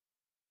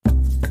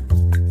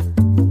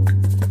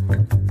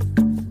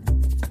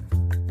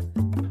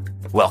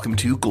Welcome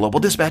to Global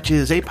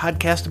Dispatches, a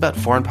podcast about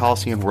foreign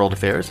policy and world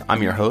affairs.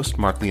 I'm your host,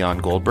 Mark Leon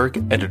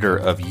Goldberg, editor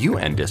of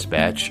UN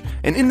Dispatch,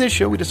 and in this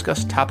show we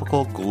discuss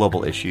topical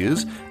global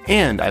issues,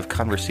 and I have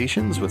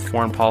conversations with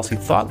foreign policy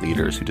thought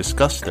leaders who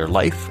discuss their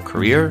life,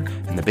 career,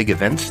 and the big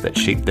events that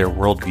shape their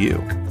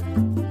worldview.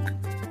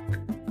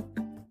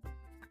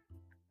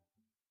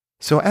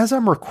 So as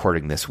I'm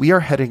recording this, we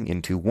are heading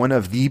into one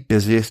of the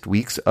busiest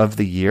weeks of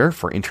the year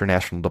for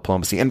international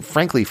diplomacy, and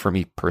frankly, for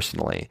me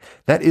personally.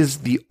 That is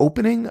the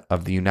opening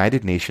of the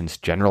United Nations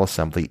General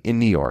Assembly in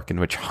New York,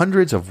 in which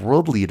hundreds of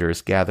world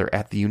leaders gather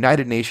at the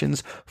United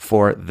Nations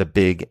for the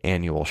big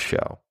annual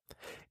show.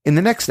 In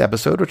the next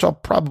episode, which I'll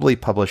probably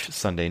publish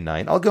Sunday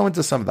night, I'll go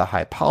into some of the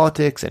high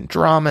politics and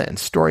drama and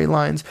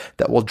storylines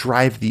that will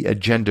drive the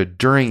agenda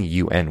during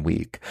UN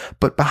Week.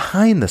 But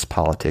behind this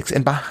politics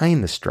and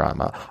behind this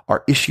drama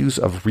are issues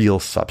of real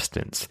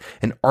substance.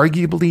 And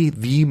arguably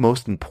the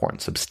most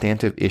important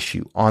substantive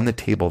issue on the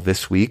table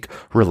this week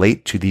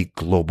relate to the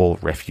global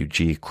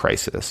refugee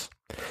crisis.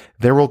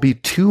 There will be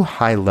two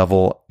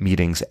high-level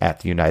meetings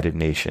at the United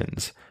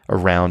Nations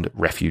around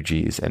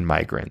refugees and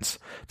migrants.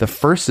 The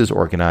first is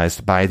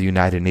organized by the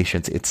United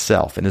Nations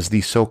itself and is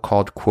the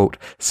so-called, quote,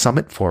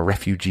 Summit for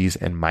Refugees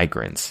and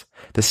Migrants.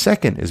 The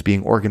second is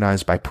being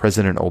organized by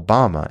President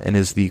Obama and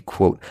is the,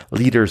 quote,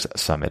 Leaders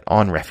Summit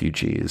on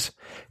Refugees.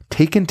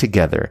 Taken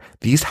together,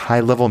 these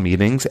high-level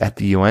meetings at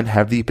the UN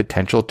have the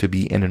potential to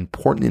be an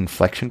important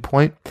inflection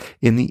point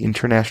in the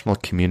international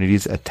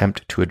community's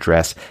attempt to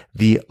address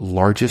the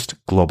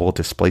largest global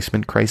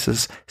displacement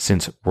crisis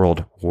since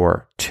World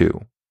War II.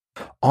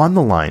 On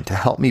the line to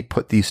help me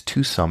put these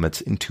two summits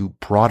into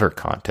broader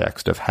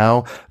context of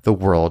how the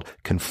world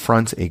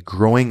confronts a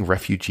growing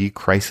refugee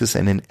crisis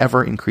and an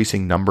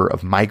ever-increasing number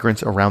of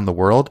migrants around the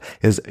world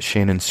is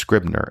Shannon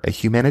Scribner, a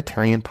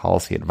humanitarian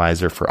policy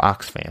advisor for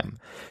Oxfam.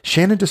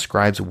 Shannon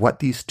describes what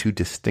these two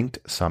distinct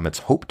summits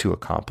hope to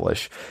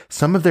accomplish,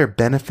 some of their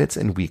benefits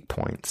and weak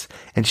points,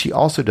 and she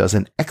also does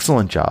an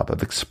excellent job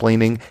of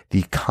explaining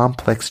the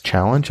complex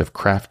challenge of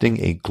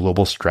crafting a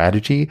global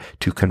strategy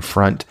to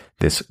confront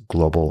this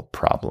global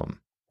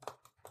problem.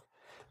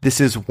 This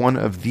is one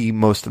of the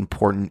most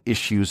important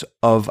issues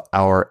of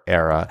our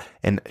era,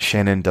 and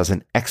Shannon does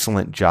an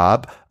excellent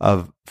job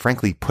of,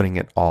 frankly, putting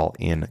it all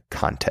in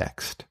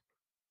context.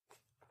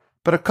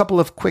 But a couple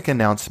of quick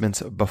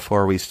announcements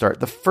before we start.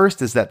 The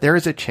first is that there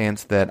is a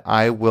chance that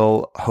I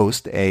will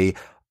host a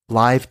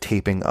live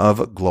taping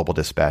of Global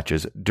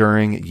Dispatches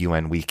during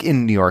UN Week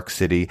in New York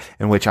City,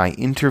 in which I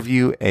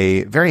interview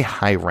a very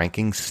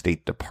high-ranking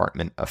State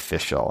Department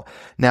official.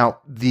 Now,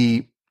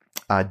 the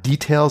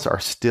details are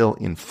still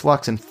in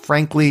flux, and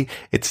frankly,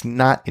 it's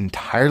not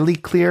entirely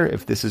clear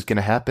if this is going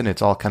to happen.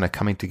 It's all kind of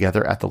coming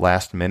together at the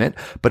last minute.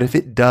 But if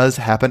it does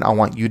happen, I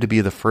want you to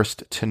be the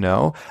first to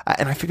know.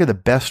 And I figure the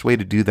best way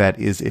to do that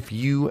is if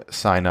you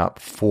sign up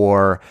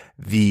for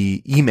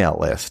the email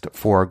list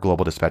for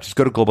Global Dispatches.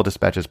 Go to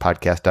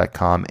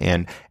globaldispatchespodcast.com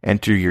and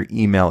enter your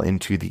email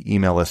into the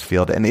email list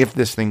field. And if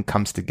this thing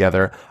comes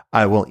together,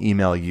 I will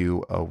email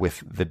you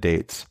with the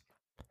dates.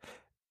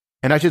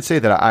 And I should say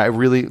that I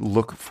really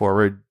look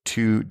forward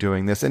to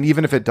doing this. And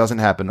even if it doesn't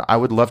happen, I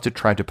would love to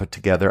try to put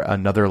together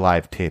another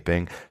live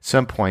taping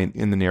some point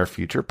in the near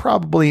future,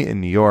 probably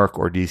in New York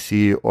or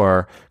DC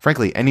or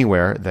frankly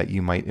anywhere that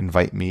you might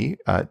invite me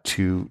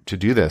to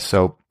do this.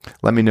 So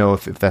let me know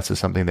if that's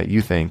something that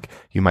you think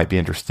you might be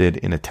interested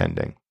in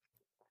attending.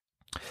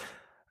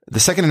 The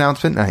second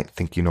announcement, and I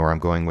think you know where I'm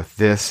going with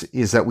this,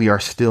 is that we are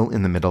still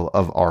in the middle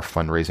of our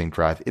fundraising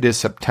drive. It is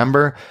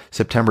September.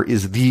 September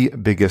is the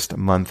biggest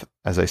month,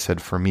 as I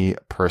said, for me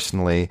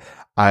personally.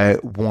 I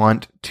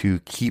want to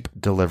keep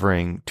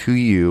delivering to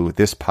you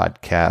this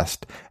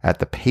podcast at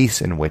the pace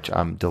in which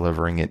I'm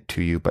delivering it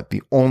to you. But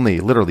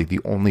literally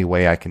the only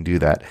way I can do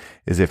that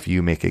is if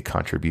you make a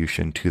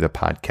contribution to the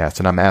podcast.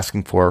 And I'm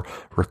asking for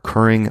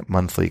recurring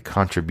monthly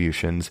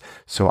contributions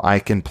so I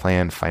can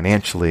plan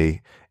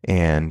financially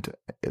and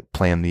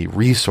plan the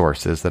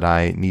resources that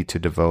I need to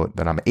devote,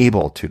 that I'm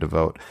able to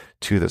devote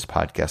to this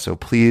podcast. So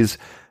please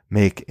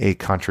make a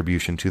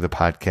contribution to the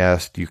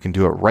podcast. You can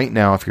do it right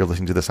now if you're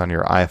listening to this on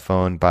your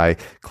iPhone by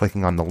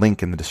clicking on the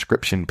link in the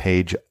description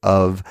page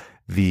of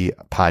the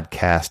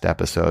podcast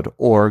episode,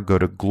 or go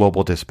to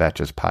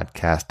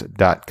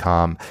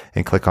globaldispatchespodcast.com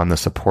and click on the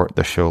support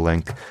the show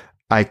link.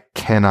 I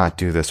cannot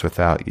do this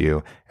without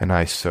you, and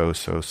I so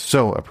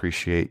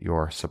appreciate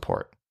your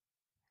support.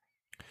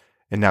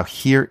 And now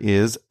here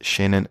is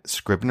Shannon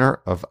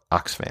Scribner of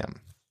Oxfam.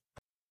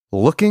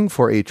 Looking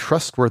for a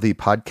trustworthy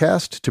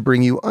podcast to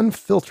bring you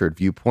unfiltered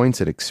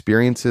viewpoints and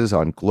experiences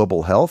on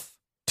global health?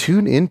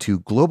 Tune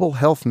into Global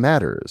Health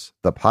Matters,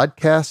 the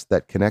podcast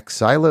that connects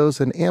silos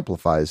and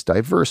amplifies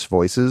diverse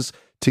voices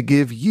to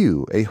give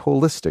you a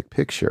holistic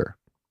picture.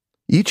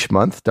 Each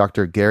month,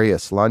 Dr. Gary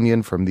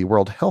Aslanyan from the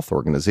World Health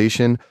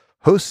Organization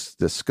hosts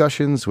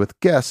discussions with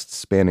guests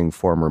spanning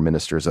former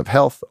ministers of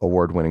health,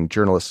 award-winning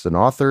journalists and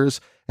authors,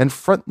 and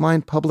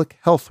frontline public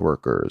health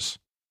workers.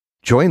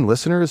 Join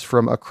listeners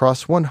from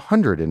across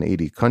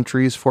 180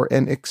 countries for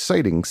an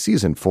exciting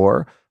Season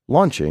 4,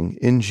 launching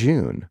in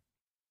June.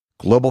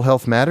 Global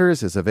Health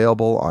Matters is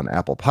available on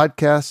Apple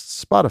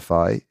Podcasts,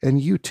 Spotify,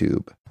 and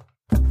YouTube.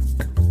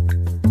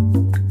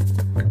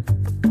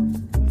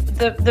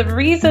 The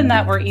reason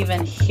that we're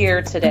even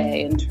here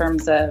today in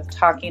terms of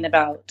talking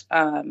about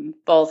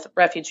both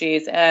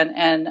refugees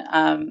and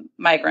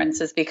migrants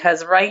is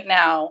because right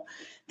now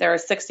there are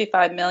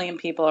 65 million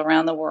people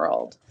around the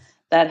world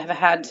that have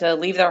had to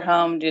leave their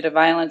home due to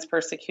violence,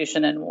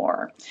 persecution, and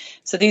war.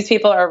 So these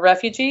people are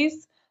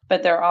refugees,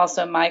 but they're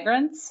also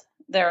migrants.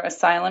 They're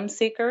asylum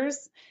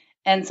seekers,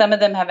 and some of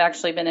them have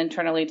actually been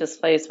internally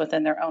displaced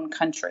within their own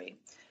country.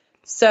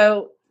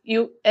 So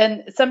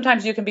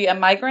sometimes you can be a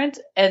migrant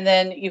and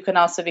then you can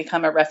also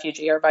become a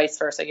refugee or vice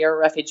versa. You're a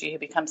refugee who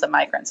becomes a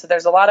migrant. So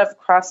there's a lot of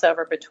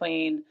crossover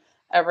between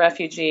a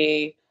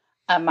refugee,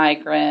 a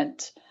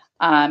migrant,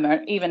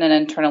 or even an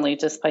internally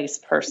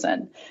displaced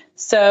person.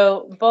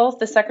 So both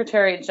the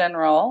Secretary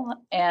General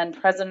and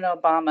President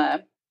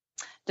Obama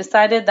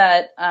decided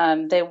that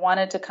they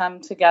wanted to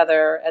come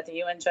together at the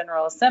UN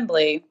General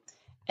Assembly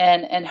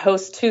and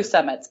host two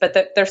summits, but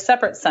they're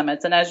separate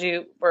summits. And as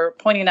you were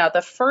pointing out,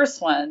 the first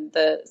one,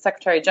 the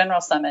Secretary General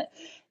Summit,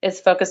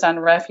 is focused on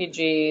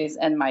refugees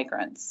and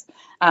migrants.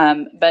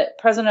 But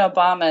President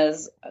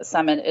Obama's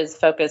summit is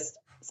focused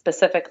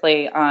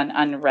specifically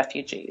on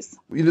refugees.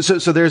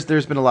 So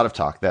there's been a lot of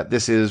talk that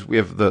we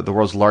have the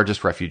world's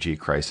largest refugee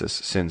crisis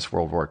since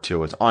World War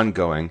II. It's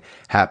ongoing,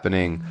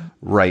 happening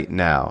right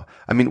now.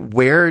 I mean,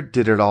 where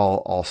did it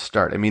all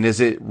start? I mean, is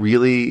it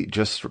really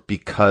just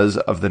because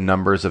of the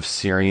numbers of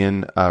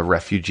Syrian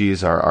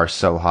refugees are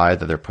so high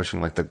that they're pushing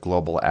like the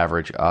global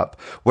average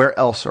up? Where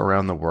else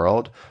around the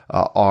world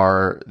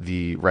are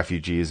the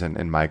refugees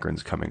and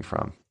migrants coming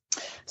from?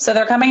 So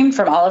they're coming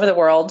from all over the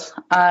world.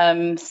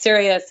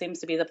 Syria seems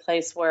to be the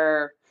place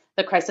where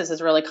the crisis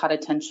has really caught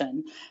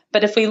attention.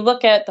 But if we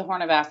look at the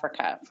Horn of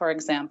Africa, for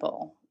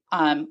example,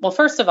 well,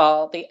 first of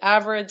all, the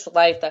average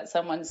life that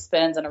someone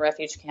spends in a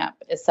refugee camp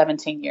is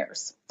 17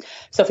 years.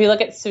 So if we look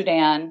at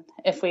Sudan,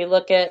 if we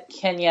look at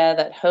Kenya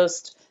that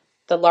host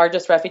the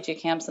largest refugee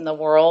camps in the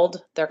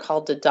world, they're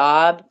called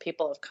Dadaab.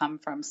 People have come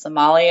from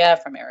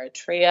Somalia, from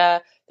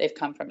Eritrea. They've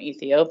come from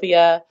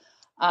Ethiopia.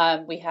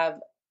 We have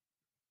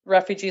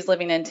refugees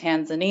living in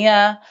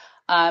Tanzania.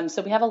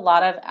 So we have a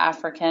lot of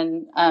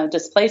African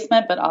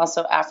displacement, but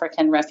also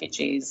African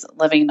refugees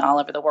living all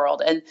over the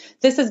world. And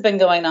this has been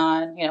going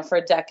on, for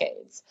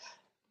decades.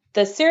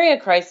 The Syria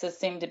crisis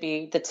seemed to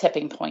be the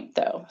tipping point,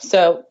 though.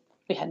 So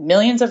we had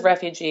millions of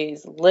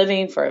refugees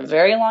living for a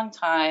very long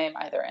time,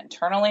 either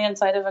internally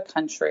inside of a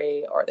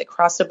country or they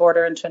crossed a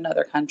border into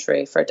another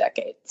country for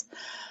decades.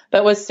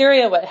 But with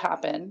Syria, what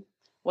happened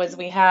was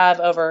we have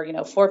over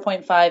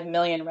 4.5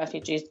 million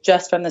refugees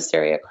just from the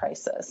Syria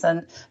crisis.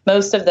 And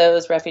most of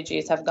those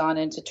refugees have gone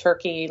into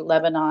Turkey,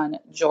 Lebanon,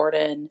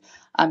 Jordan,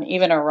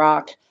 even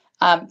Iraq.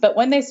 But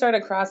when they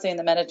started crossing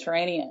the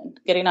Mediterranean,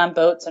 getting on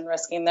boats and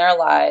risking their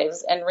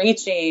lives and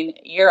reaching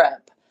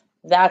Europe,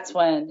 that's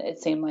when it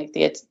seemed like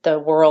the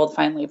world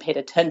finally paid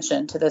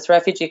attention to this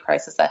refugee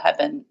crisis that had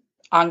been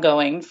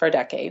ongoing for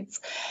decades.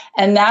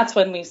 And that's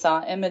when we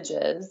saw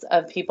images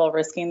of people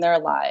risking their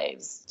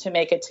lives to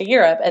make it to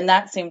Europe. And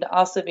that seemed to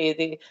also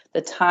be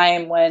the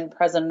time when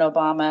President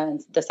Obama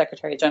and the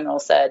Secretary General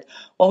said,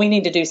 well, we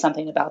need to do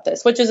something about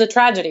this, which is a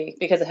tragedy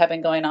because it had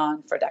been going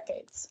on for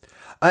decades.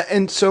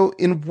 And so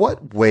in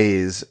what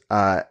ways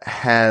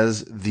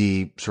has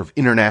the sort of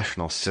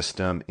international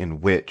system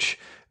in which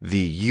the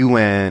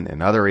UN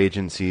and other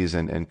agencies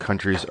and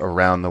countries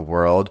around the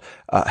world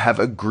have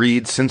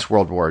agreed since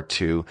World War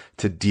II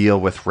to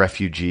deal with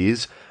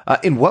refugees?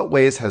 In what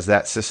ways has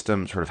that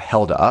system sort of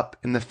held up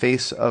in the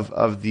face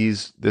of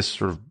this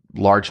sort of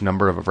large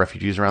number of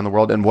refugees around the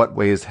world? In what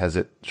ways has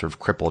it sort of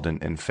crippled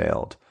and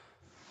failed?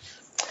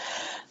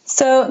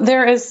 So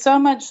there is so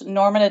much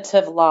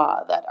normative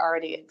law that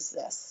already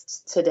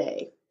exists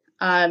today.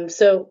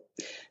 So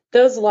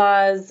those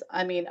laws,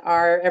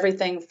 are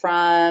everything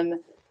from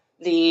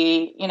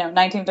the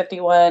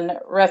 1951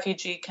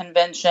 Refugee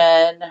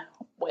Convention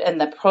and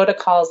the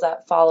protocols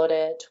that followed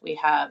it. We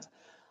have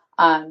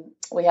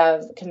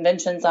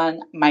conventions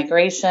on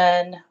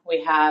migration.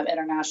 We have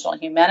international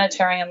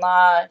humanitarian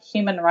law,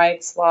 human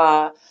rights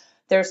law.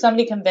 There are so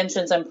many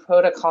conventions and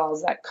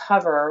protocols that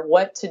cover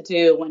what to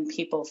do when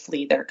people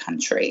flee their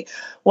country,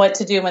 what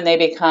to do when they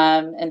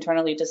become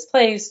internally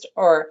displaced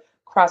or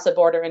cross a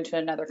border into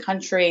another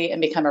country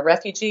and become a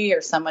refugee or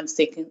someone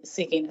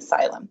seeking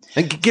asylum.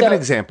 And give an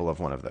example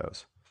of one of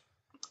those.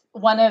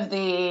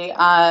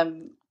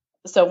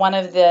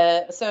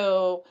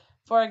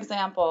 For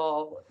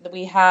example,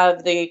 we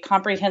have the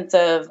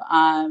comprehensive,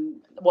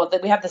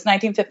 we have this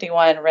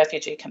 1951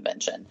 Refugee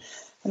Convention.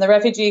 And the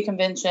Refugee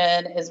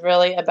Convention is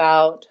really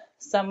about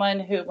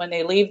someone who, when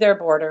they leave their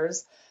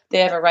borders, they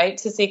have a right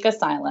to seek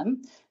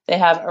asylum. They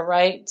have a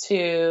right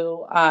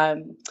to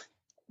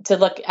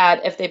look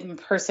at if they've been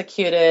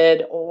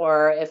persecuted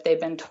or if they've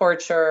been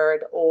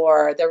tortured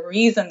or the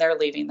reason they're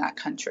leaving that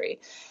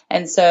country.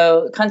 And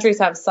so countries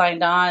have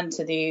signed on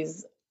to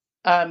these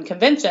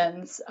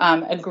conventions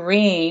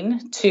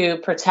agreeing to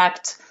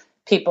protect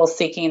people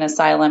seeking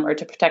asylum or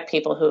to protect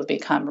people who have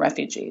become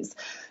refugees.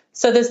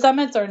 So the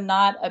summits are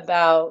not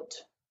about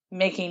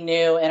making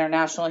new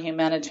international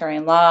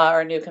humanitarian law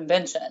or new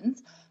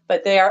conventions,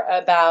 but they are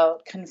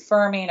about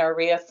confirming or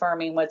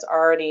reaffirming what's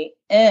already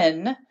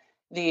in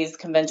these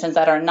conventions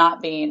that are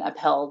not being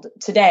upheld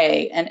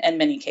today in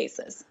many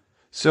cases.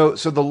 So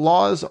the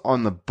laws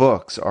on the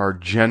books are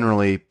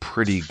generally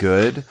pretty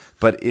good,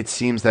 but it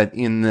seems that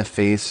in the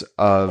face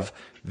of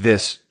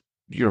this,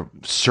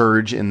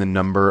 surge in the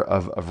number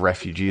of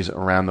refugees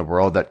around the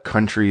world, that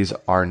countries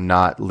are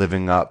not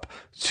living up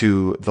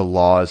to the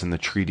laws and the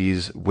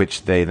treaties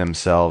which they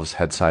themselves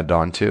had signed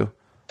on to.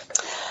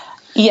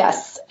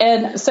 Yes.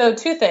 And so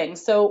two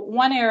things. So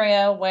one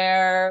area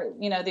where,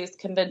 these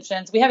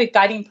conventions, we have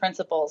guiding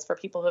principles for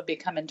people who have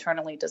become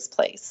internally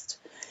displaced.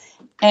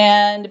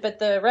 But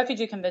the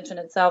Refugee Convention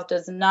itself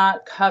does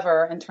not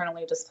cover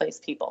internally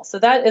displaced people. So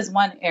that is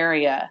one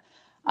area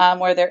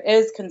where there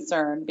is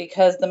concern,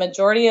 because the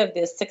majority of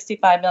the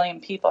 65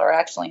 million people are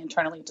actually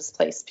internally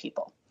displaced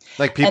people.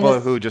 Like people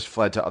who just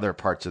fled to other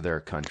parts of their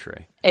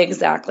country.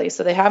 Exactly.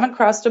 So they haven't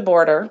crossed a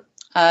border.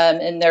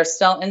 And they're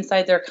still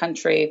inside their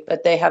country,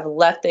 but they have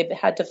left. They've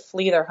had to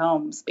flee their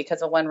homes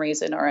because of one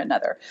reason or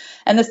another.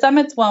 And the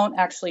summits won't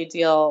actually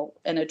deal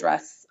and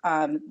address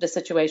the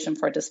situation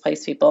for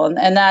displaced people.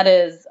 And that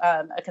is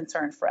a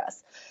concern for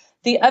us.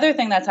 The other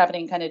thing that's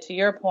happening, kind of to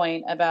your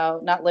point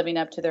about not living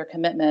up to their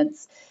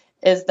commitments,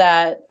 is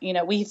that,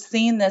 we've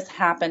seen this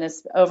happen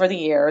over the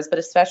years, but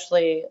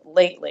especially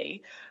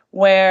lately,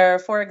 where,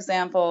 for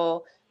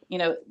example,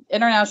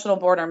 international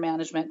border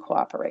management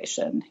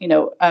cooperation.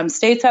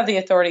 States have the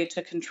authority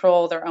to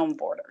control their own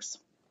borders.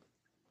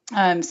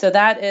 So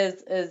that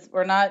is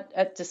we're not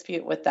at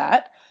dispute with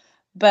that.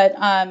 But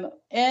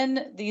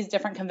in these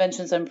different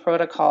conventions and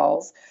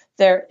protocols,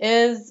 there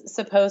is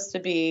supposed to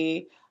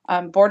be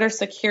border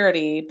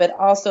security, but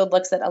also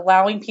looks at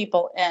allowing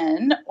people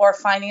in or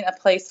finding a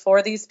place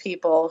for these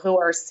people who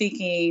are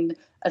seeking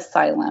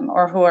asylum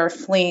or who are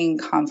fleeing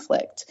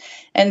conflict.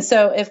 And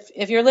so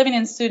if you're living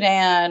in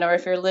Sudan or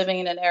if you're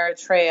living in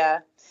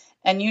Eritrea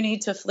and you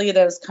need to flee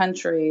those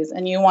countries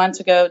and you want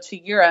to go to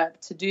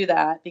Europe to do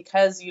that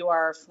because you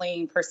are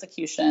fleeing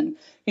persecution,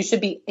 you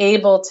should be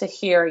able to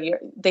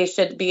they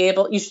should be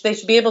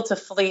able to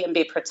flee and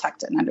be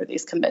protected under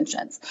these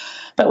conventions.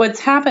 But what's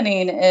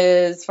happening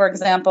is, for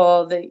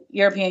example, the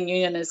European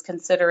Union is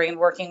considering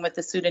working with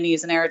the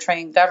Sudanese and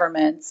Eritrean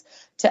governments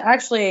to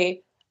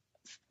actually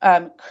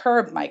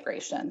curb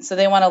migration. So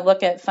they want to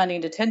look at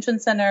funding detention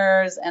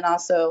centers and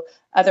also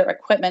other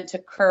equipment to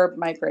curb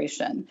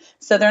migration.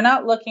 So they're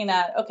not looking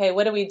at, okay,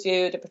 what do we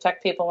do to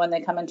protect people when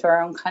they come into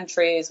our own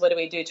countries? What do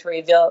we do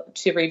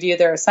to review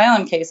their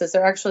asylum cases?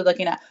 They're actually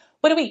looking at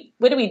what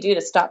do we do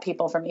to stop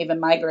people from even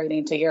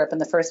migrating to Europe in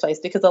the first place?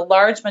 Because a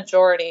large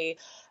majority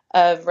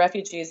of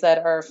refugees that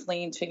are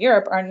fleeing to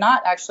Europe are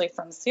not actually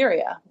from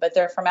Syria, but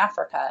they're from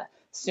Africa.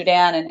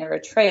 Sudan and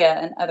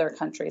Eritrea and other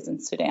countries in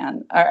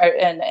Sudan or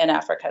in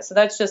Africa. So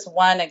that's just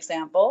one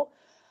example.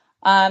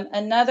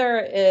 Another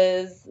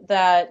is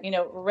that,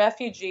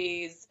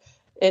 refugees,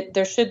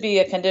 there should be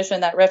a condition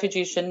that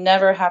refugees should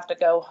never have to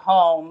go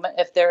home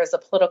if there is a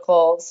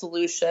political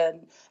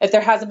solution, if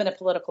there hasn't been a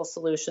political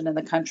solution in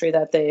the country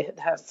that they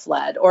have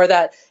fled, or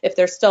that if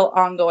there's still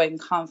ongoing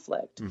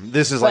conflict.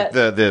 This is like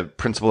the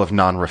principle of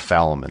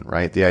non-refoulement,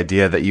 right? The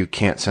idea that you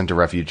can't send a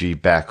refugee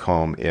back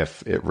home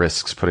if it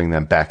risks putting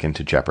them back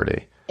into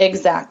jeopardy.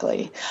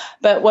 Exactly.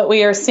 But what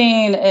we are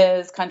seeing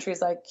is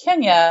countries like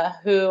Kenya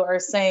who are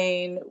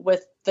saying,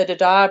 with the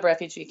Dadaab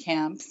refugee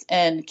camps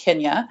in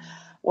Kenya,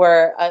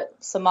 where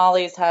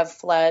Somalis have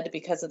fled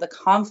because of the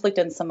conflict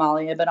in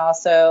Somalia, but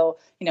also,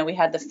 we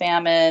had the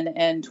famine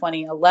in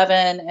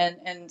 2011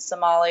 in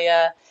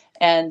Somalia,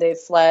 and they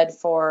fled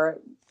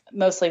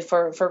mostly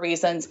for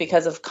reasons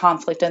because of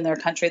conflict in their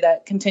country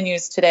that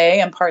continues today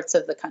in parts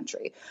of the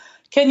country.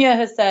 Kenya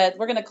has said,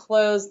 we're going to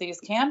close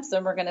these camps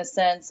and we're going to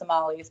send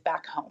Somalis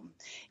back home,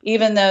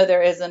 even though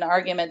there is an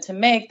argument to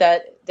make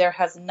that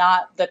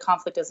the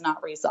conflict is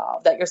not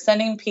resolved, that you're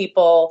sending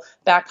people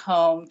back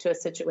home to a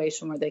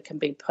situation where they can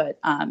be put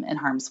in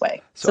harm's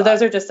way. So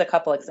those are just a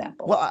couple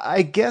examples. Well,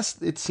 I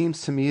guess it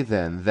seems to me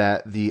then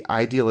that the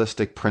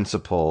idealistic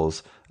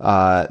principles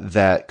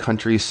that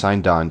countries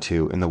signed on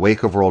to in the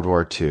wake of World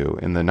War II,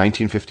 in the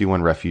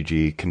 1951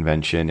 Refugee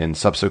Convention and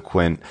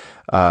subsequent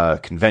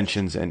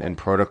conventions and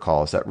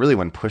protocols, that really,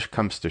 when push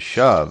comes to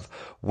shove,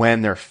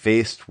 when they're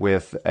faced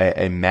with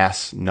a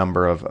mass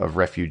number of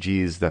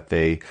refugees that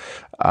they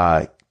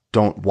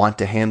don't want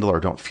to handle or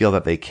don't feel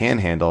that they can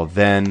handle,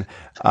 then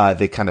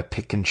they kind of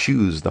pick and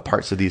choose the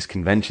parts of these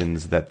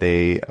conventions that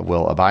they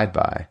will abide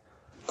by.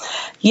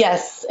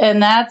 Yes,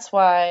 and that's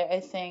why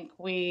I think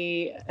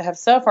we have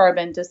so far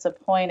been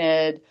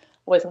disappointed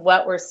with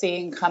what we're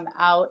seeing come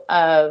out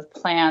of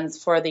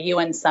plans for the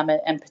UN summit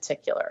in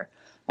particular.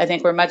 I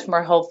think we're much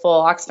more hopeful,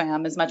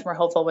 Oxfam is much more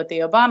hopeful with the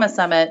Obama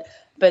summit,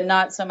 but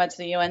not so much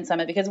the UN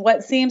summit, because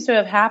what seems to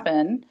have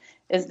happened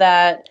is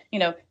that,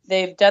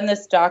 they've done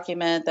this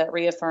document that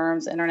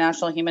reaffirms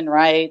international human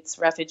rights,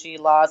 refugee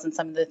laws, and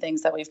some of the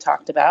things that we've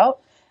talked about.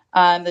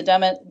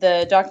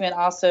 The document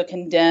also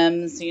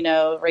condemns,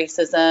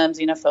 racism,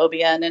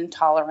 xenophobia, and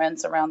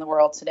intolerance around the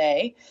world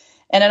today.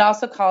 And it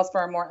also calls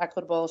for a more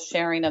equitable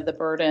sharing of the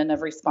burden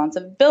of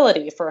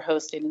responsibility for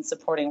hosting and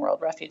supporting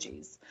world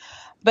refugees.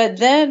 But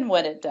then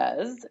what it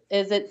does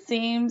is it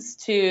seems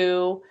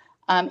to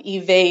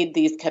evade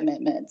these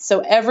commitments. So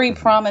every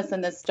promise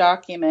in this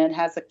document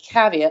has a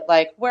caveat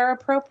like where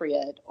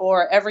appropriate,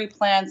 or every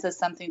plan says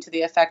something to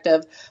the effect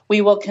of we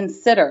will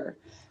consider.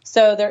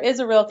 So there is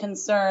a real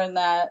concern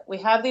that we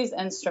have these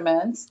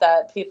instruments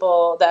that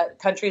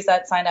countries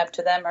that sign up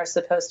to them are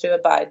supposed to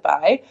abide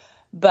by,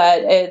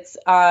 but it's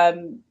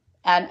an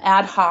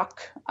ad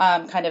hoc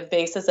kind of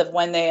basis of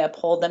when they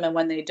uphold them and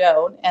when they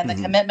don't. And the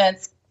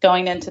commitments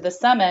going into the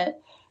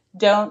summit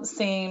don't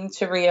seem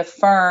to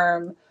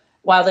reaffirm,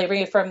 while they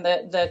reaffirm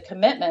the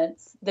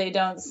commitments, they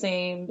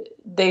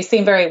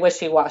seem very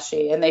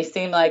wishy-washy, and they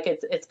seem like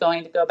it's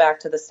going to go back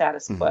to the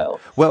status quo.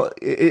 Well,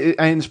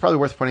 and it's probably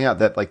worth pointing out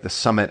that like the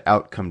summit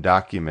outcome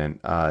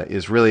document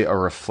is really a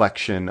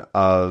reflection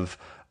of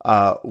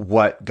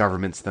what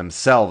governments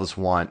themselves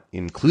want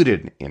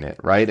included in it,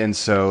 right? And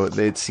so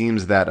it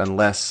seems that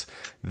unless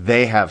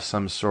they have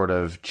some sort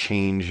of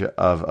change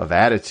of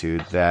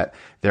attitude, that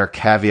their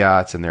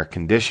caveats and their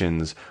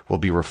conditions will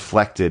be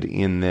reflected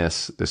in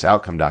this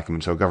outcome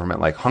document. So a government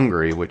like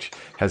Hungary, which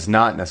has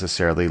not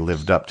necessarily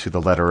lived up to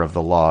the letter of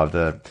the law of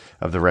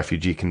the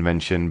Refugee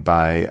Convention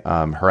by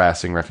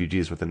harassing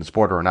refugees within its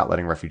border or not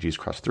letting refugees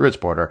cross through its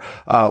border,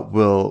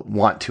 will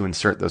want to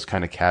insert those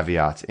kind of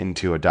caveats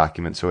into a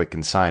document so it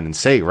can sign and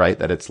say, right,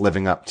 that it's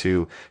living up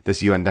to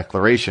this UN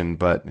declaration.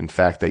 But in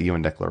fact, that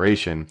UN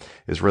declaration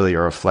is really a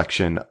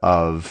reflection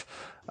of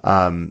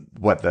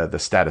what the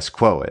status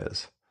quo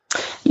is.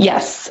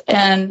 Yes.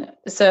 And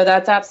so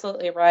that's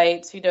absolutely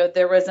right.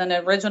 There was an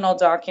original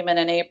document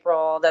in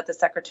April that the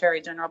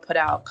Secretary General put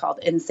out called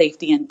In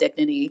Safety and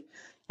Dignity.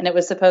 And it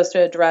was supposed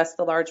to address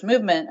the large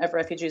movement of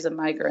refugees and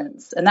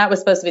migrants. And that was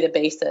supposed to be the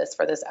basis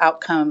for this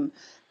outcome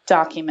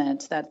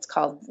document that's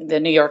called the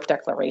New York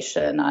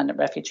Declaration on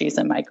Refugees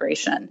and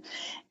Migration.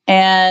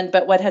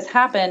 But what has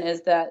happened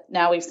is that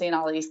now we've seen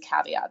all of these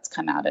caveats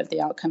come out of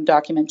the outcome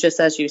document, just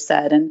as you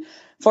said. And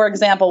for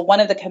example, one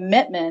of the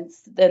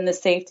commitments in the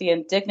safety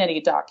and dignity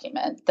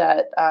document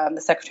that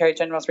the Secretary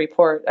General's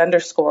report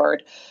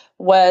underscored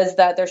was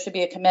that there should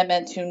be a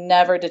commitment to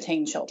never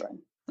detain children.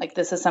 Like,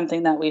 this is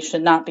something that we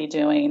should not be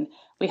doing.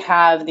 We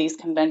have these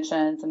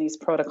conventions and these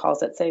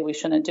protocols that say we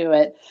shouldn't do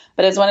it.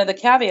 But as one of the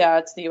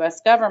caveats, the U.S.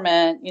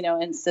 government,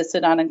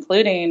 insisted on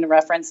including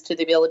reference to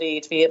the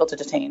ability to be able to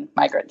detain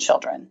migrant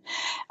children.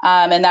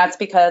 And that's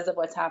because of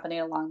what's happening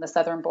along the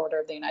southern border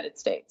of the United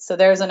States. So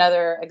there's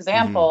another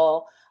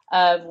example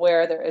of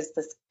where there is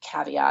this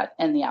caveat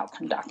in the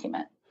outcome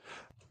document.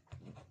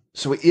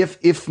 So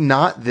if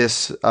not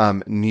this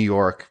New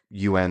York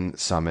UN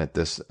summit,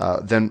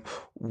 then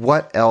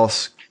what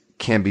else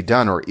can be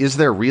done? Or is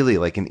there really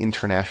like an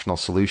international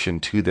solution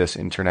to this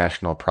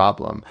international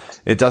problem?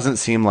 It doesn't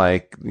seem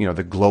like,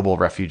 the global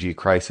refugee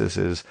crisis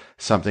is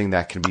something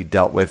that can be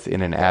dealt with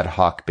in an ad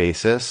hoc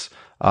basis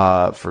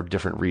for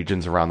different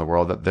regions around the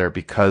world, that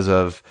because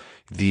of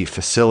the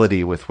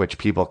facility with which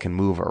people can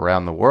move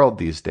around the world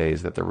these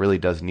days, that there really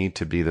does need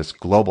to be this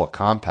global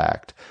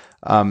compact.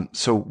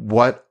 So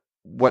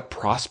what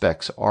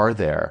prospects are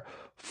there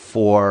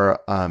for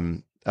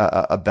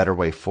a better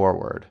way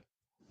forward?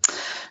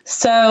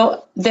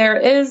 So there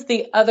is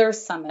the other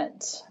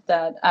summit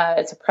that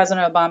it's a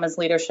President Obama's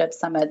leadership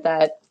summit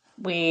that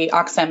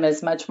Oxfam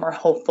is much more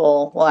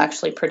hopeful will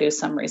actually produce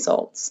some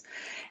results.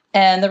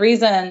 And the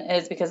reason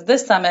is because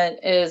this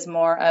summit is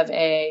more of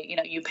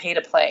you pay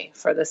to play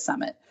for this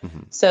summit.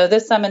 So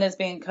this summit is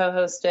being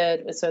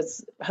co-hosted. So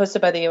it's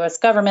hosted by the U.S.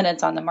 government.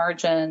 It's on the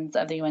margins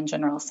of the UN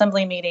General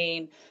Assembly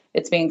meeting.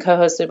 It's being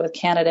co-hosted with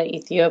Canada,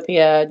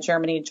 Ethiopia,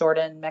 Germany,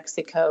 Jordan,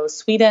 Mexico,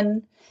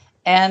 Sweden,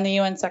 and the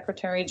UN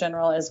Secretary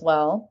General as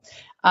well.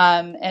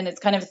 And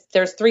it's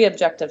there's three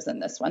objectives in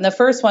this one. The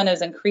first one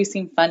is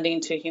increasing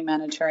funding to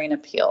humanitarian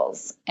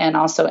appeals and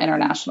also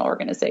international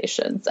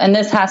organizations. And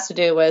this has to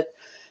do with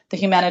the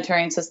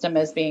humanitarian system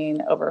as being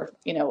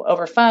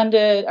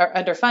overfunded or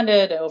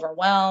underfunded,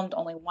 overwhelmed.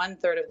 Only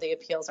 1/3 of the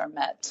appeals are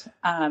met.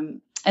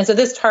 And so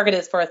this target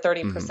is for a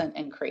 30%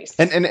 increase.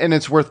 And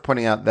it's worth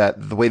pointing out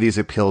that the way these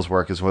appeals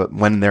work is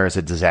when there is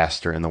a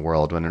disaster in the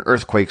world, when an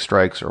earthquake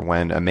strikes or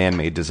when a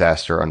man-made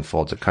disaster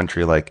unfolds, a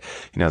country like,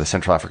 the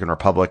Central African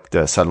Republic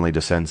suddenly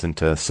descends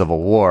into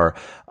civil war,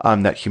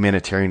 that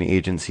humanitarian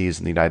agencies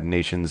in the United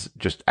Nations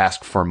just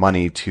ask for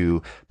money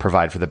to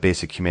provide for the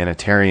basic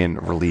humanitarian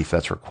relief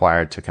that's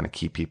required to kind of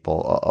keep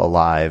people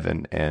alive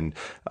and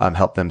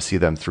help them see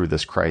them through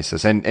this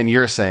crisis. And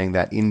you're saying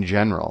that in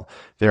general,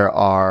 there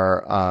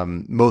are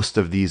most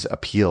of these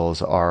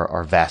appeals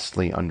are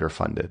vastly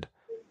underfunded.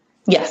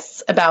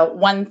 Yes, about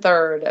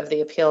 1/3 of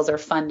the appeals are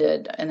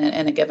funded in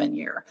a given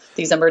year,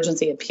 these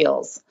emergency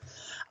appeals.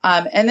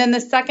 And then the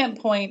second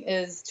point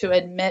is to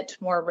admit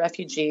more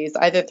refugees,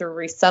 either through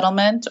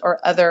resettlement or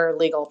other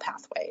legal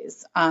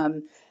pathways.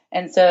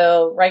 And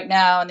so right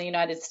now in the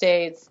United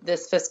States,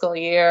 this fiscal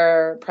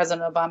year,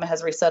 President Obama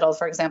has resettled,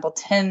 for example,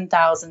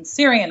 10,000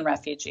 Syrian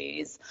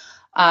refugees.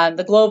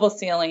 The global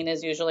ceiling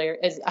is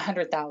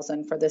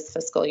 100,000 for this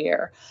fiscal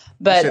year.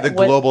 But you say the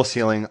global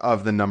ceiling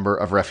of the number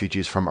of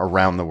refugees from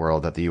around the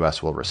world that the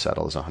U.S. will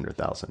resettle is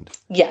 100,000.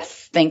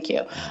 Yes, thank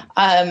you.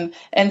 And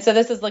so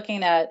this is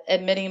looking at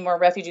admitting more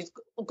refugees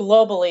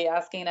globally,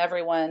 asking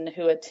everyone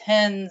who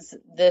attends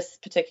this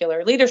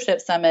particular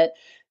leadership summit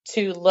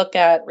to look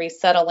at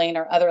resettling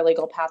or other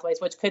legal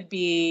pathways, which could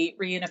be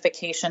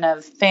reunification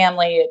of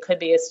family, it could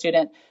be a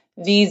student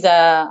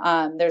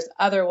visa. There's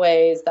other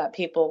ways that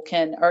people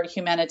can, or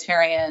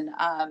humanitarian,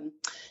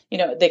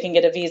 they can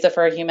get a visa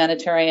for a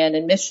humanitarian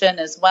admission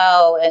as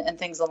well, and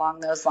things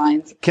along those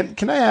lines.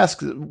 Can I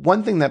ask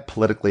one thing that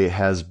politically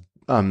has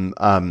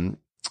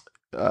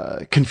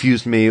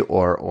confused me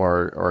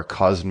or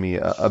caused me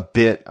a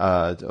bit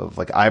of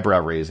like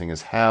eyebrow raising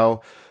is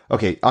how,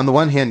 okay, on the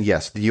one hand,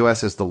 yes, the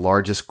U.S. is the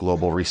largest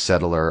global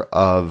resettler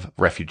of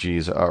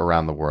refugees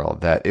around the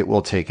world, that it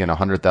will take in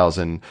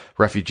 100,000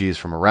 refugees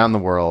from around the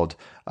world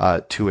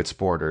to its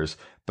borders.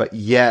 But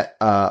yet,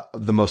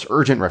 the most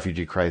urgent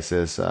refugee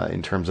crisis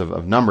in terms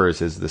of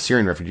numbers is the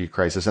Syrian refugee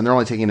crisis, and they're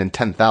only taking in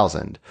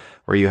 10,000,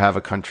 where you have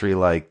a country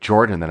like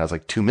Jordan that has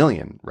like 2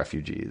 million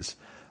refugees.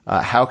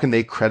 How can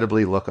they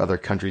credibly look other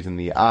countries in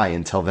the eye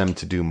and tell them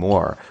to do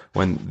more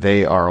when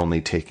they are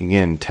only taking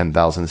in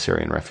 10,000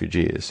 Syrian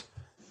refugees?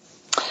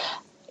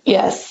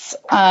 Yes.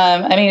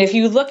 I mean, if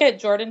you look at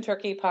Jordan,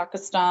 Turkey,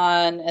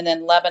 Pakistan, and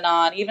then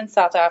Lebanon, even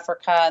South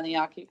Africa and the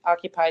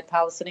occupied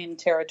Palestinian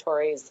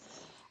territories,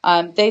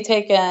 they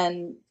take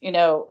in,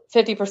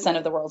 50%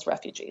 of the world's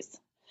refugees.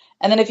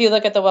 And then if you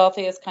look at the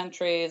wealthiest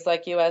countries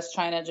like US,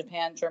 China,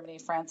 Japan, Germany,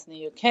 France, and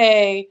the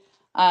UK,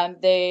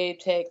 they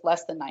take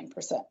less than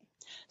 9%.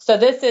 So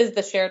this is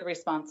the shared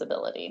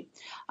responsibility.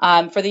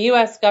 For the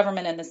U.S.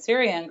 government and the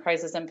Syrian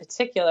crisis in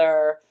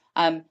particular,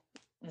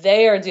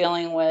 they are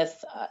dealing with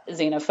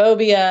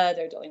xenophobia.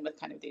 They're dealing with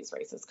kind of these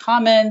racist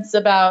comments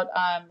about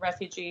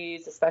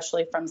refugees,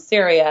 especially from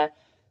Syria.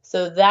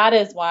 So that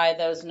is why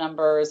those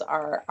numbers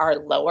are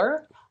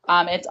lower.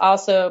 It's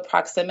also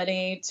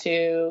proximity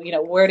to,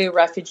 where do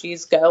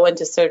refugees go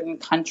into certain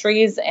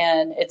countries?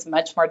 And it's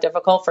much more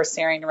difficult for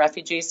Syrian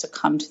refugees to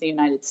come to the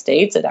United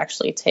States. It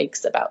actually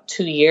takes about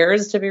 2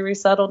 years to be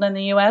resettled in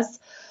the U.S.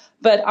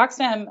 But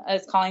Oxfam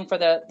is calling for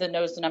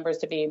those numbers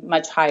to be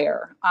much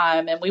higher.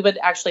 And we would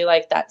actually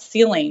like that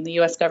ceiling, the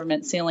U.S.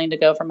 government ceiling, to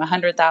go from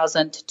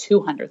 100,000 to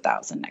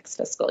 200,000 next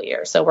fiscal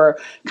year. So we're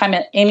kind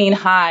of aiming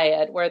high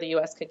at where the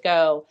U.S. could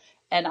go,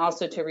 and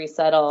also to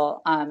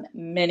resettle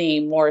many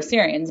more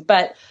Syrians.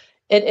 But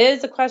it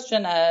is a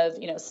question of,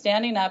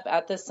 standing up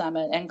at the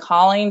summit and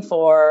calling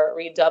for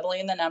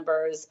redoubling the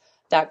numbers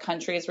that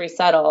countries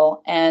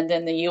resettle, and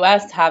then the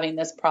U.S. having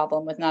this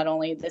problem with not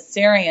only the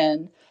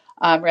Syrian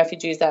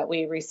refugees that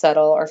we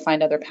resettle or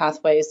find other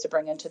pathways to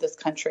bring into this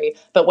country,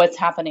 but what's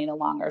happening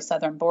along our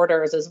southern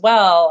borders as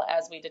well,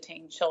 as we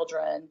detain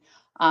children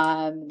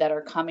that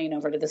are coming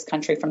over to this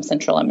country from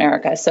Central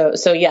America.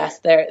 So yes,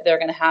 they're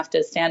going to have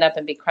to stand up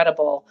and be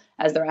credible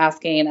as they're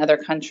asking other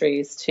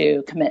countries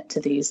to commit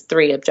to these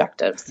 3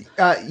 objectives.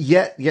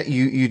 Yet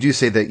you do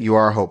say that you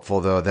are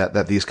hopeful, though,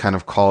 that these kind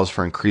of calls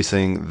for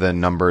increasing the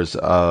numbers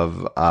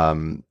of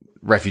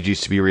refugees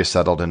to be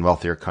resettled in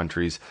wealthier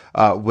countries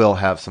will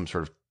have some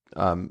sort of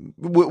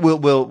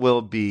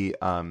will be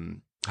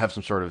have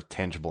some sort of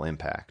tangible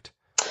impact.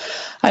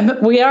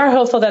 We are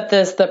hopeful that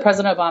the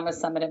President Obama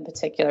summit in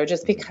particular,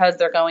 just because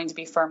they're going to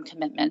be firm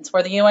commitments,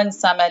 where the UN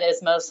summit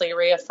is mostly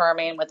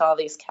reaffirming with all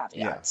these caveats.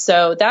 Yeah.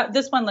 So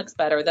this one looks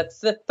better. That's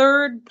the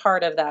third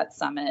part of that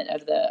summit,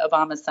 of the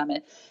Obama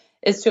summit,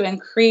 is to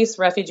increase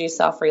refugee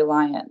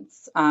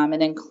self-reliance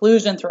and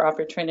inclusion through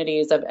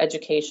opportunities of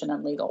education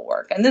and legal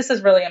work. And this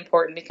is really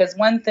important because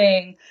one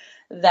thing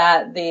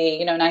that the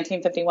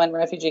 1951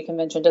 Refugee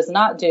Convention does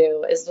not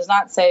do is does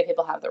not say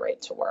people have the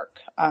right to work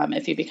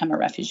if you become a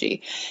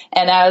refugee.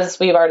 And as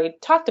we've already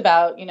talked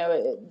about,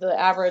 the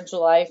average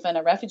life in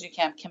a refugee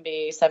camp can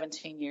be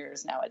 17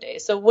 years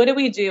nowadays. So what do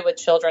we do with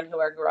children who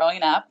are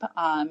growing up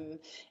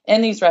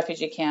in these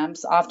refugee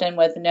camps, often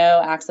with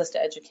no access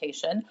to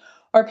education,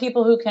 or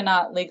people who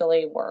cannot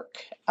legally work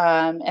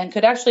and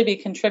could actually be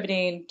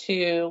contributing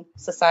to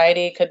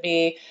society,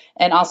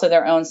 and also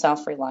their own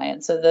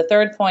self-reliance. So the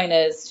third point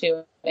is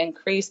to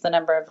increase the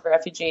number of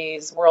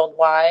refugees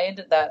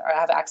worldwide that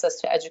have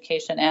access to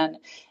education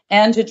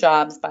and to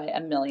jobs by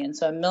 1 million.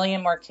 So 1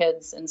 million more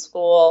kids in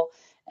school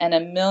and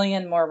 1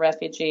 million more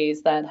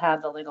refugees that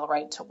have the legal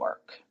right to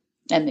work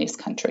in these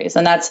countries.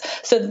 And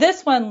so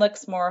this one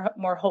looks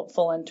more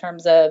hopeful in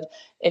terms of,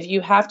 if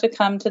you have to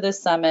come to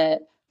this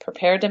summit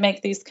prepared to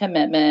make these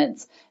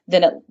commitments,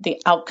 then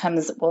the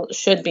outcomes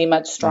should be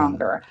much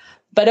stronger.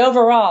 But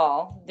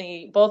overall,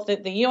 both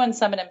the UN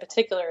summit in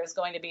particular is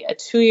going to be a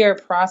 2-year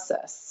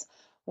process,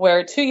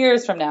 where 2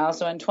 years from now,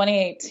 so in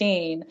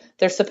 2018,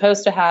 they're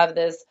supposed to have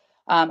this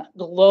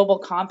global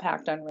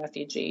compact on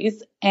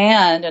refugees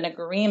and an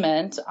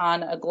agreement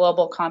on a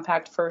global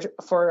compact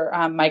for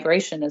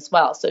migration as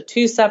well. So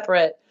 2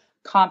 separate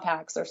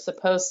compacts are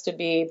supposed to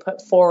be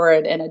put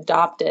forward and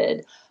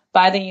adopted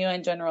by the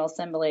UN General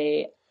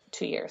Assembly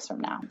 2 years from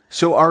now.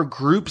 So are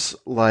groups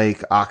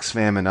like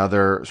Oxfam and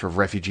other sort of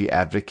refugee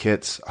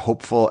advocates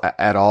hopeful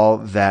at all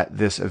that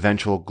this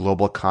eventual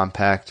global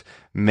compact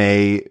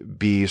may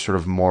be sort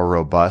of more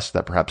robust,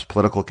 that perhaps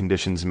political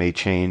conditions may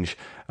change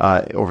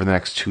over the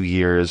next 2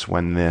 years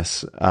when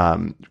this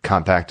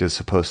compact is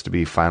supposed to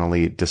be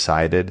finally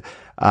decided,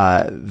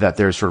 that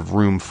there's sort of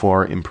room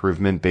for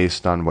improvement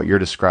based on what you're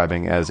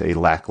describing as a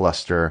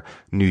lackluster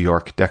New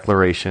York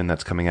declaration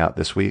that's coming out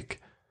this week?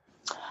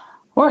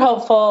 We're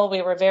hopeful.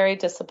 We were very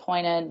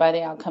disappointed by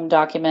the outcome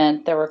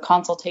document. There were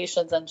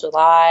consultations in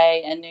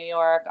July in New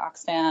York,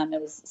 Oxfam.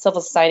 It was civil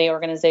society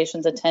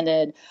organizations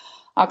attended.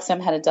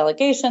 Oxfam had a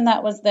delegation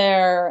that was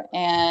there,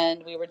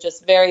 and we were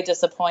just very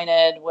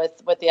disappointed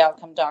with the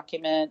outcome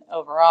document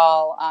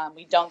overall.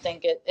 We don't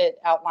think it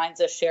outlines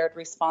a shared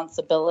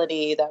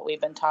responsibility that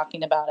we've been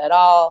talking about at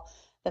all.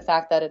 The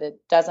fact that it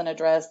doesn't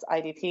address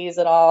IDPs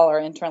at all or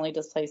internally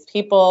displaced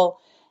people,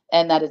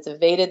 and that it's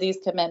evaded these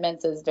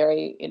commitments is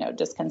very,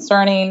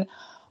 disconcerting.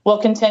 We'll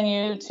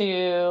continue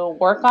to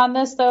work on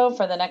this, though,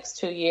 for the next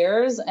 2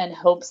 years in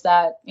hopes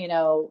that,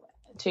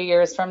 2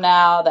 years from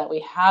now that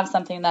we have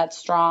something that's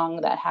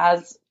strong, that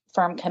has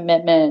firm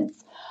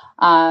commitments.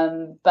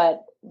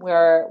 But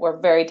we're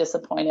very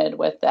disappointed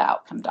with the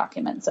outcome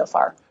document so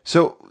far.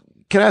 So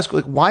can I ask,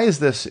 why is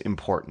this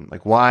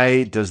important?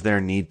 Why does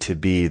there need to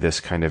be this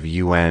kind of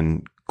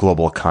UN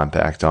global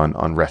compact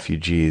on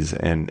refugees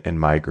and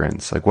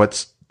migrants?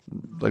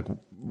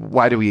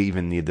 Why do we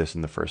even need this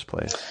in the first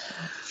place?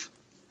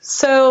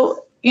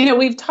 So,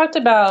 we've talked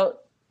about,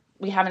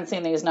 we haven't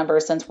seen these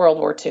numbers since World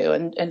War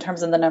II in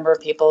terms of the number of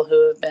people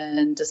who have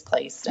been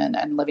displaced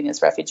and living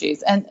as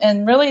refugees.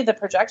 And really the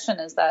projection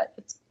is that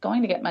it's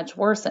going to get much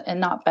worse and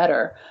not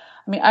better.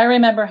 I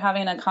remember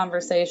having a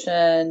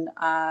conversation,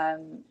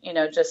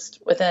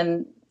 just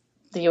within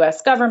the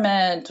U.S.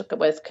 government,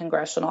 with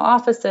congressional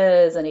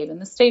offices and even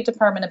the State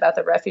Department about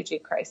the refugee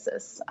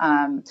crisis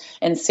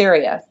in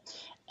Syria.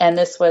 And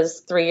this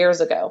was 3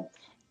 years ago.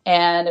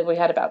 And we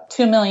had about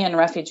 2 million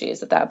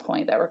refugees at that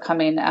point that were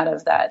coming out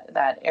of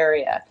that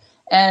area.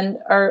 And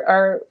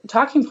our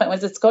talking point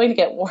was it's going to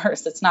get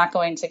worse. It's not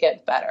going to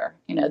get better.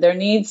 There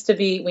needs to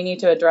be, we need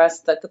to address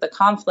the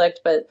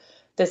conflict, but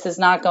this is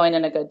not going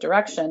in a good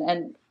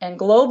direction. And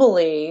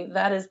globally,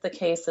 that is the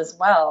case as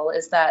well,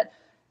 is that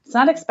it's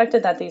not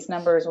expected that these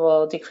numbers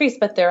will decrease,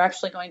 but they're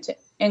actually going to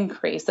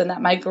increase, and that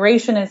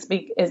migration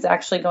is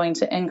actually going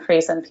to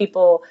increase, and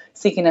people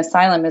seeking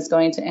asylum is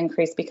going to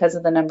increase because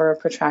of the number of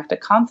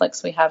protracted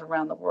conflicts we have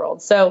around the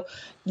world. So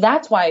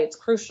that's why it's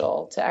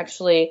crucial to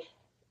actually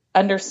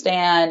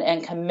understand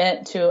and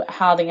commit to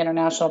how the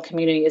international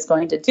community is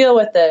going to deal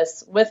with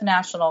this with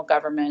national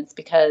governments,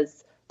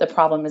 because the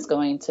problem is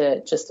going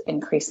to just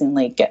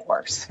increasingly get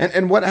worse.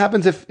 And what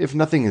happens if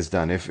nothing is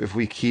done? If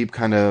we keep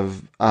kind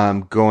of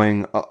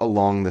going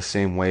along the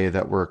same way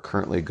that we're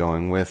currently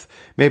going, with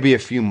maybe a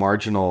few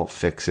marginal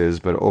fixes,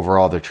 but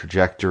overall the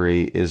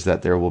trajectory is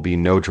that there will be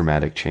no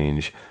dramatic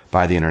change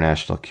by the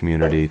international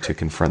community to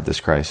confront this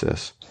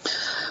crisis?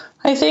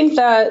 I think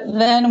that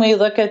then we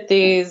look at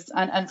these,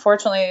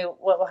 unfortunately,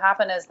 what will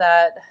happen is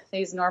that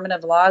these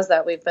normative laws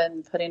that we've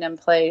been putting in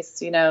place,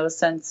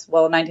 since,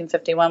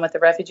 1951 with the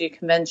Refugee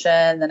Convention,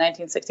 the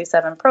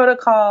 1967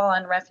 Protocol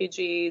on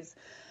Refugees,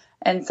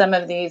 and some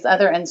of these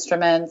other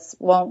instruments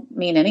won't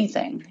mean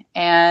anything.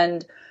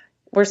 And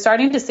we're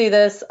starting to see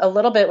this a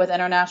little bit with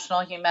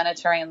international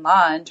humanitarian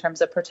law in terms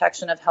of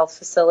protection of health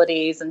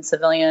facilities and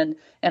civilian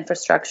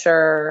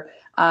infrastructure.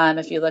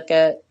 If you look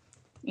at,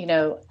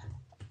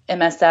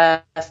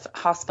 MSF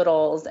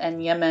hospitals in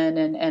Yemen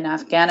and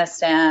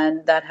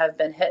Afghanistan that have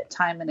been hit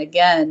time and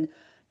again,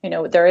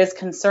 there is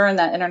concern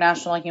that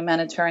international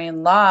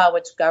humanitarian law,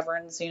 which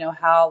governs,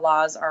 how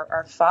laws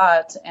are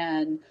fought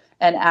and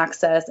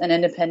access and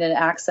independent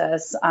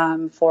access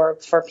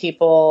for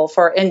people,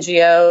 for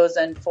NGOs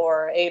and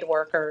for aid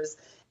workers,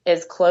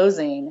 is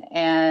closing.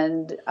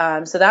 And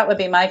so that would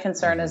be my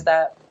concern, is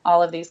that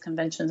all of these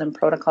conventions and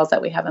protocols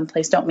that we have in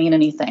place don't mean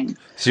anything.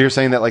 So you're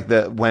saying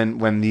that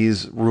when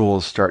these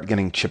rules start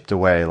getting chipped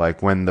away,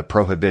 like when the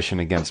prohibition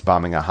against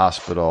bombing a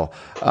hospital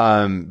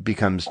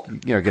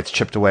gets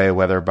chipped away,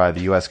 whether by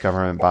the U.S.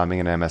 government bombing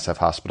an MSF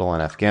hospital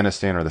in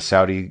Afghanistan or the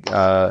Saudi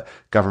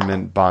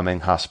government bombing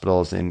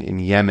hospitals in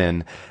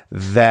Yemen,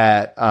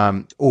 that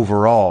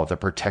overall the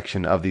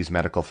protection of these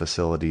medical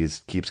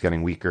facilities keeps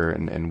getting weaker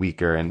and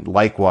weaker. And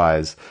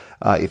likewise,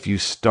 if you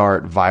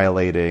start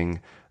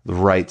violating the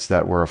rights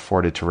that were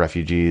afforded to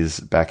refugees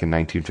back in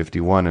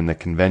 1951 in the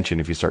convention,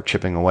 if you start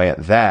chipping away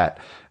at that,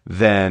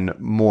 then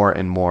more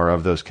and more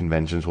of those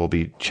conventions will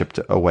be chipped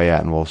away at,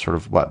 and we'll sort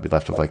of be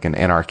left with like an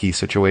anarchy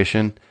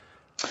situation.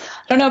 I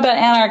don't know about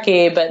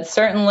anarchy, but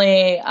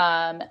certainly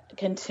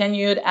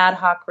continued ad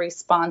hoc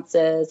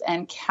responses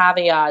and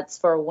caveats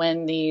for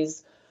when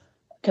these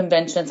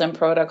conventions and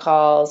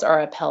protocols are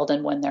upheld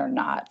and when they're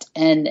not.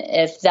 And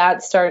if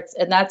that starts,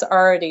 and that's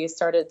already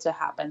started to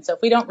happen. So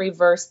if we don't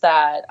reverse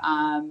that,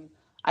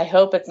 I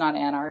hope it's not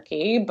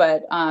anarchy,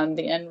 but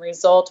the end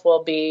result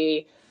will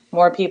be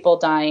more people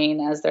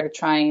dying as they're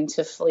trying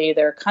to flee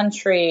their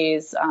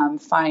countries,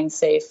 find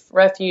safe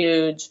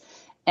refuge,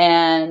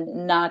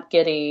 and not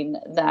getting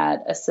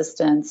that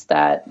assistance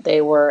that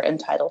they were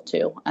entitled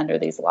to under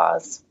these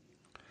laws.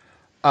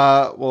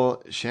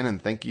 Well, Shannon,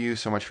 thank you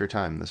so much for your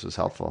time. This was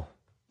helpful.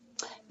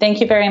 Thank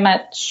you very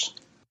much.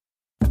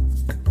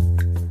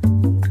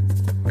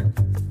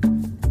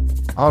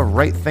 All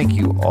right. Thank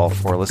you all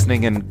for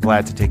listening, and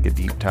glad to take a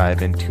deep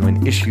dive into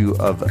an issue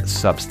of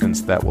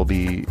substance that will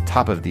be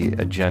top of the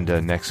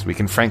agenda next week.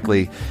 And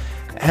frankly,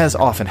 as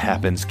often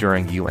happens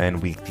during UN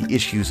week, the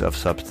issues of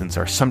substance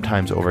are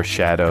sometimes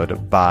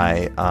overshadowed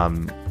by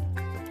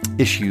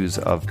issues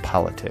of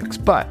politics.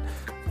 But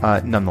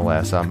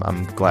nonetheless,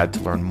 I'm glad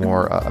to learn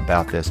more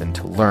about this and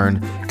to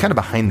learn kind of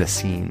behind the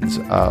scenes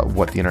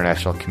what the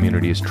international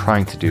community is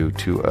trying to do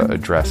to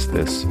address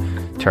this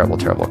terrible,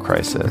 terrible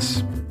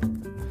crisis.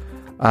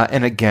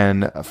 And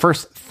again,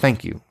 first,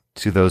 thank you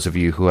to those of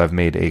you who have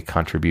made a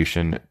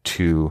contribution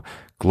to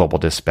Global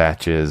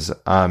Dispatches.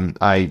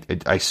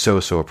 I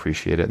so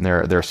appreciate it. And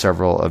there are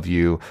several of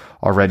you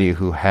already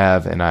who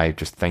have, and I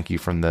just thank you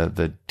from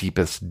the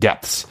deepest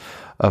depths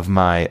of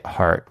my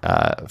heart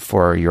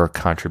for your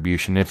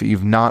contribution. If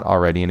you've not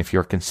already, and if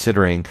you're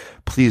considering,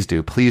 please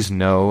do. Please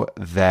know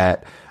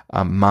that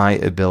my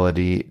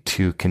ability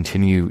to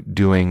continue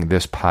doing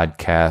this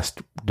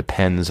podcast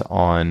depends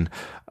on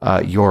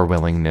your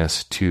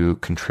willingness to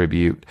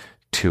contribute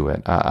to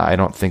it. I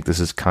don't think this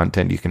is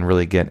content you can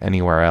really get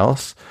anywhere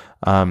else.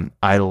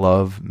 I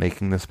love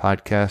making this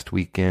podcast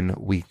week in,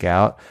 week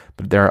out,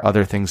 but there are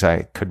other things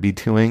I could be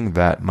doing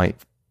that might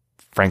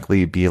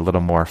frankly be a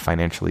little more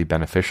financially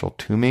beneficial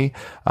to me.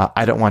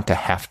 I don't want to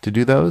have to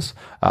do those.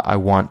 I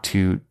want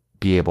to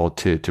be able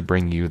to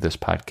bring you this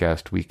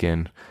podcast week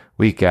in,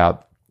 week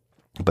out.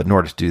 But in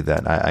order to do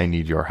that, I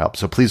need your help.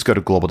 So please go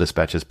to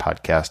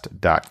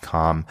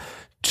globaldispatchespodcast.com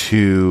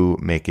to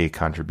make a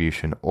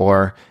contribution.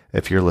 Or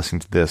if you're listening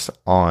to this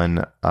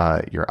on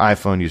your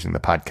iPhone using the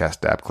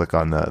podcast app, click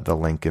on the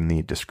link in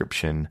the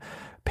description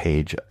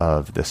page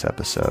of this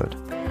episode.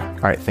 All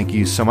right. Thank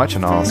you so much,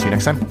 and I'll see you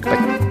next time.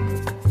 Bye.